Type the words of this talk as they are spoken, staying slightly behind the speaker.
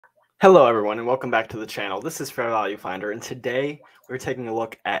Hello everyone and welcome back to the channel. This is Fair Value Finder and today we're taking a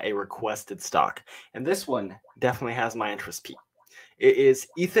look at a requested stock. And this one definitely has my interest peaked. It is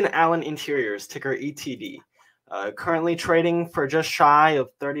Eathan Allen Interiors, ticker ETD. Currently trading for just shy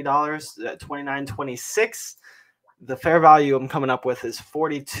of $30 at $29.26. The fair value I'm coming up with is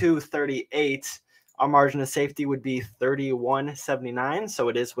 $42.38. Our margin of safety would be $31.79, so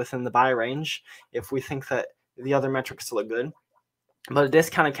it is within the buy range if we think that the other metrics look good. But a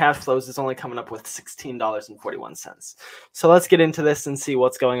discounted cash flows is only coming up with $16.41. So let's get into this and see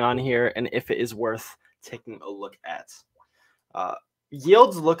what's going on here and if it is worth taking a look at.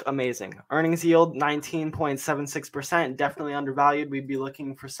 Yields look amazing. Earnings yield 19.76%, definitely undervalued. We'd be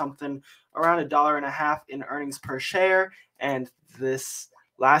looking for something around $1.50 in earnings per share. And this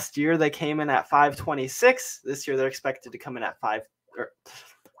last year they came in at $5.26. This year they're expected to come in at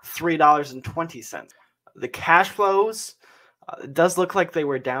 $3.20. The cash flows. It does look like they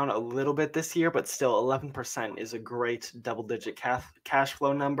were down a little bit this year, but still 11% is a great double-digit cash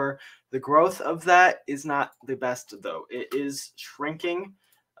flow number. The growth of that is not the best, though. It is shrinking.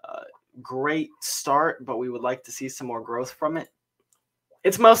 Great start, but we would like to see some more growth from it.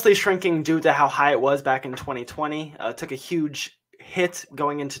 It's mostly shrinking due to how high it was back in 2020. Took a huge hit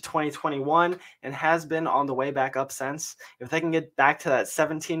going into 2021 and has been on the way back up since. If they can get back to that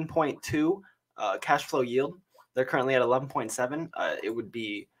 17.2 cash flow yield, they're currently at 11.7. It would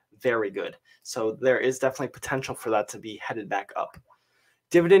be very good. So there is definitely potential for that to be headed back up.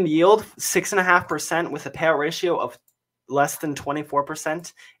 Dividend yield, 6.5% with a payout ratio of less than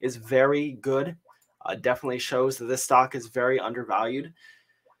 24% is very good. Definitely shows that this stock is very undervalued.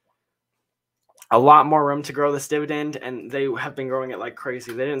 A lot more room to grow this dividend, and they have been growing it like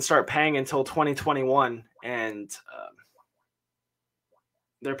crazy. They didn't start paying until 2021, and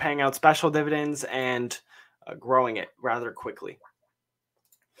they're paying out special dividends and growing it rather quickly.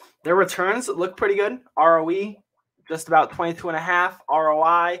 Their returns look pretty good. ROE, just about 22.5%.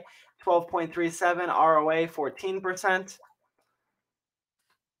 ROI, 12.37%. ROA, 14%.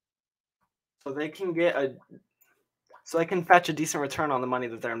 So they can fetch a decent return on the money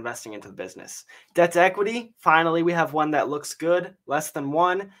that they're investing into the business. Debt to equity, finally, we have one that looks good, less than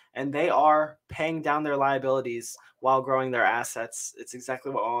 1, and they are paying down their liabilities while growing their assets. It's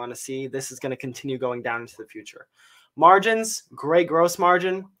exactly what I want to see. This is going to continue going down into the future. Margins, great gross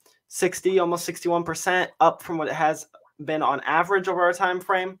margin, 60, almost 61%, up from what it has been on average over our time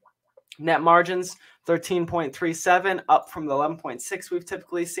frame. Net margins, 13.37, up from the 11.6 we've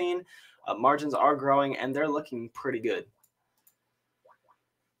typically seen. Margins are growing, and they're looking pretty good.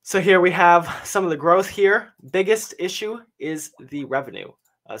 So here we have some of the growth here. Biggest issue is the revenue.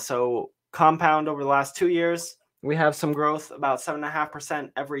 So compound over the last 2 years, we have some growth, about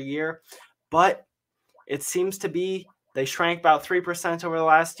 7.5% every year. But it seems to be they shrank about 3% over the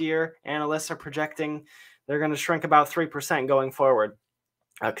last year. Analysts are projecting they're going to shrink about 3% going forward,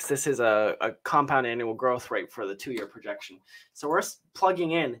 because this is a compound annual growth rate for the 2-year projection. So we're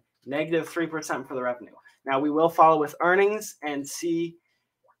plugging in -3% for the revenue. Now, we will follow with earnings and see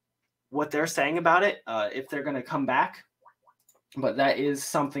what they're saying about it, if they're going to come back. But that is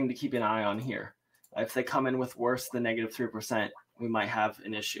something to keep an eye on here. If they come in with worse than -3%, we might have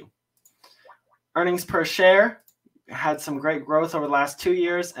an issue. Earnings per share had some great growth over the last 2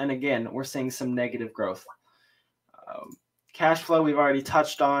 years. And again, we're seeing some negative growth. Cash flow, we've already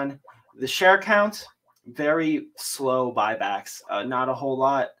touched on. The share count, very slow buybacks, not a whole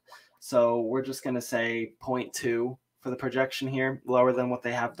lot. So we're just going to say 0.2 for the projection here, lower than what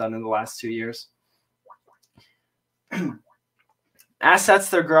they have done in the last 2 years. Assets,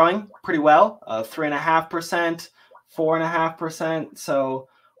 they're growing pretty well, 3.5%, 4.5%. So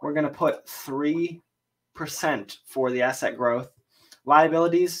we're going to put 3% for the asset growth.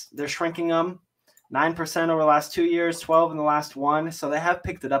 Liabilities, they're shrinking them. 9% over the last 2 years, 12 in the last 1. So they have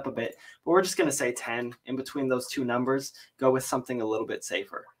picked it up a bit. But we're just going to say 10 in between those two numbers. Go with something a little bit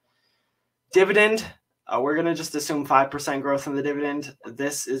safer. Dividend, we're going to just assume 5% growth in the dividend.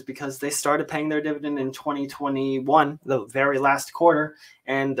 This is because they started paying their dividend in 2021, the very last quarter.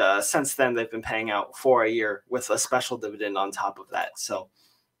 And since then, they've been paying out for a year with a special dividend on top of that. So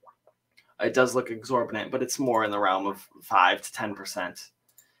it does look exorbitant, but it's more in the realm of 5 to 10%.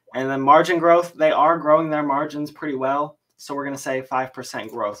 And then margin growth, they are growing their margins pretty well. So we're going to say 5%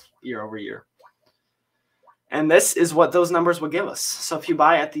 growth year over year. And this is what those numbers would give us. So if you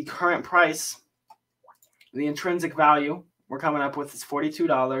buy at the current price, the intrinsic value we're coming up with is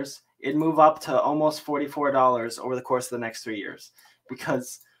 $42. It'd move up to almost $44 over the course of the next 3 years.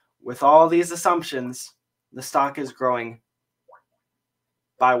 Because with all these assumptions, the stock is growing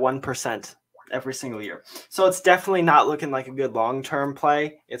by 1% every single year. So it's definitely not looking like a good long-term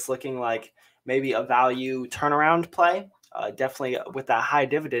play. It's looking like maybe a value turnaround play. Definitely with that high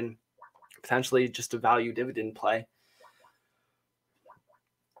dividend, potentially just a value dividend play.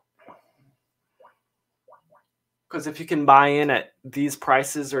 Because if you can buy in at these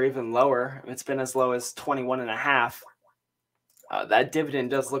prices or even lower, it's been as low as 21.5. That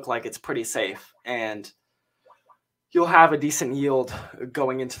dividend does look like it's pretty safe, and you'll have a decent yield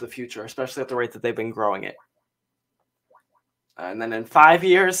going into the future, especially at the rate that they've been growing it. And then in 5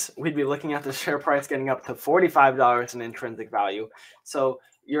 years, we'd be looking at the share price getting up to $45 in intrinsic value. So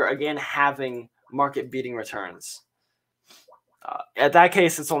you're, again, having market-beating returns. At that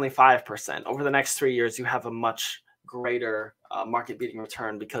case, it's only 5%. Over the next 3 years, you have a much greater market-beating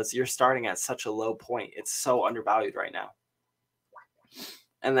return because you're starting at such a low point. It's so undervalued right now.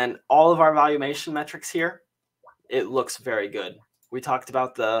 And then all of our valuation metrics here, it looks very good. We talked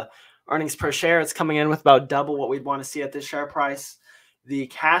about the earnings per share. It's coming in with about double what we'd want to see at this share price. The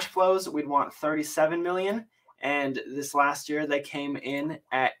cash flows, we'd want 37 million. And this last year, they came in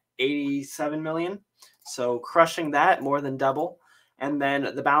at 87 million. So crushing that, more than double. And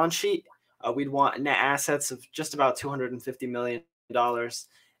then the balance sheet, we'd want net assets of just about $250 million.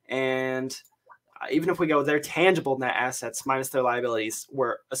 And even if we go their tangible net assets minus their liabilities,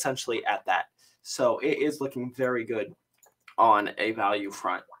 we're essentially at that. So it is looking very good on a value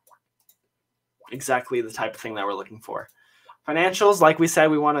front. Exactly the type of thing that we're looking for. Financials, like we said,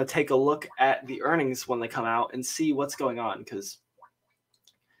 we want to take a look at the earnings when they come out and see what's going on, because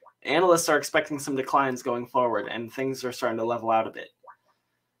analysts are expecting some declines going forward and things are starting to level out a bit.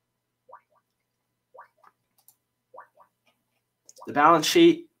 The balance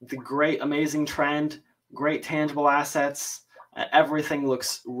sheet, the great, amazing trend, great tangible assets, everything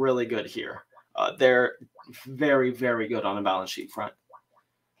looks really good here. They're very, very good on the balance sheet front.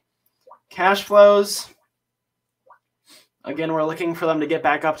 Cash flows, again, we're looking for them to get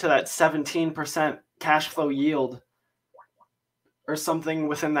back up to that 17% cash flow yield or something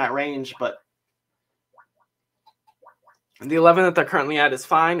within that range, but the 11 that they're currently at is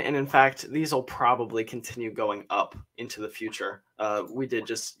fine, and in fact, these will probably continue going up into the future. We did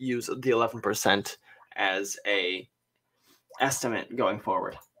just use the 11% as a estimate going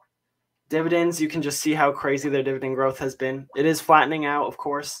forward. Dividends, you can just see how crazy their dividend growth has been. It is flattening out, of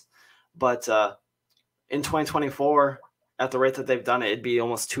course, but in 2024, at the rate that they've done it, it'd be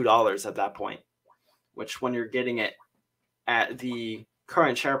almost $2 at that point, which when you're getting it at the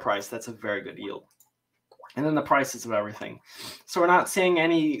current share price, that's a very good yield. And then the prices of everything. So we're not seeing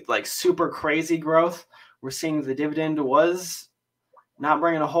any like super crazy growth. We're seeing the dividend was not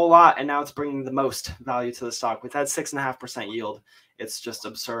bringing a whole lot, and now it's bringing the most value to the stock. With that 6.5% yield, it's just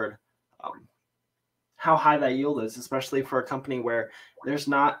absurd how high that yield is, especially for a company where there's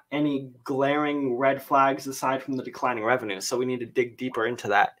not any glaring red flags aside from the declining revenue. So we need to dig deeper into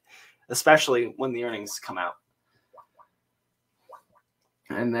that, especially when the earnings come out.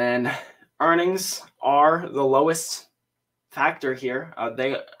 And then earnings are the lowest factor here.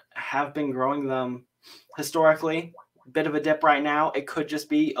 They have been growing them historically. Bit of a dip right now. It could just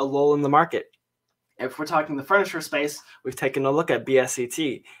be a lull in the market. If we're talking the furniture space, we've taken a look at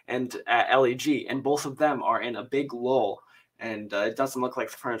BSET and at LEG, and both of them are in a big lull. And it doesn't look like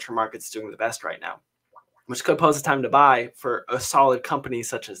the furniture market's doing the best right now, which could pose a time to buy for a solid company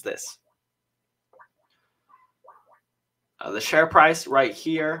such as this. The share price right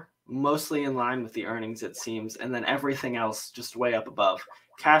here, mostly in line with the earnings, it seems, and then everything else just way up above.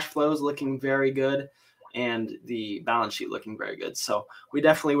 Cash flows looking very good, and the balance sheet looking very good. So we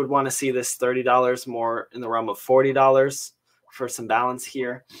definitely would want to see this $30 more in the realm of $40 for some balance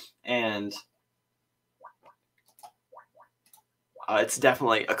here. And it's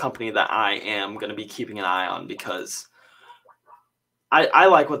definitely a company that I am going to be keeping an eye on, because I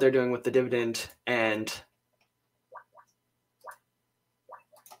like what they're doing with the dividend, and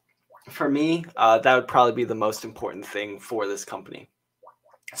for me, that would probably be the most important thing for this company.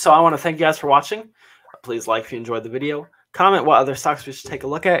 So I want to thank you guys for watching. Please like if you enjoyed the video, comment what other stocks we should take a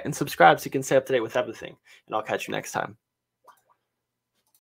look at, and subscribe so you can stay up to date with everything. And I'll catch you next time.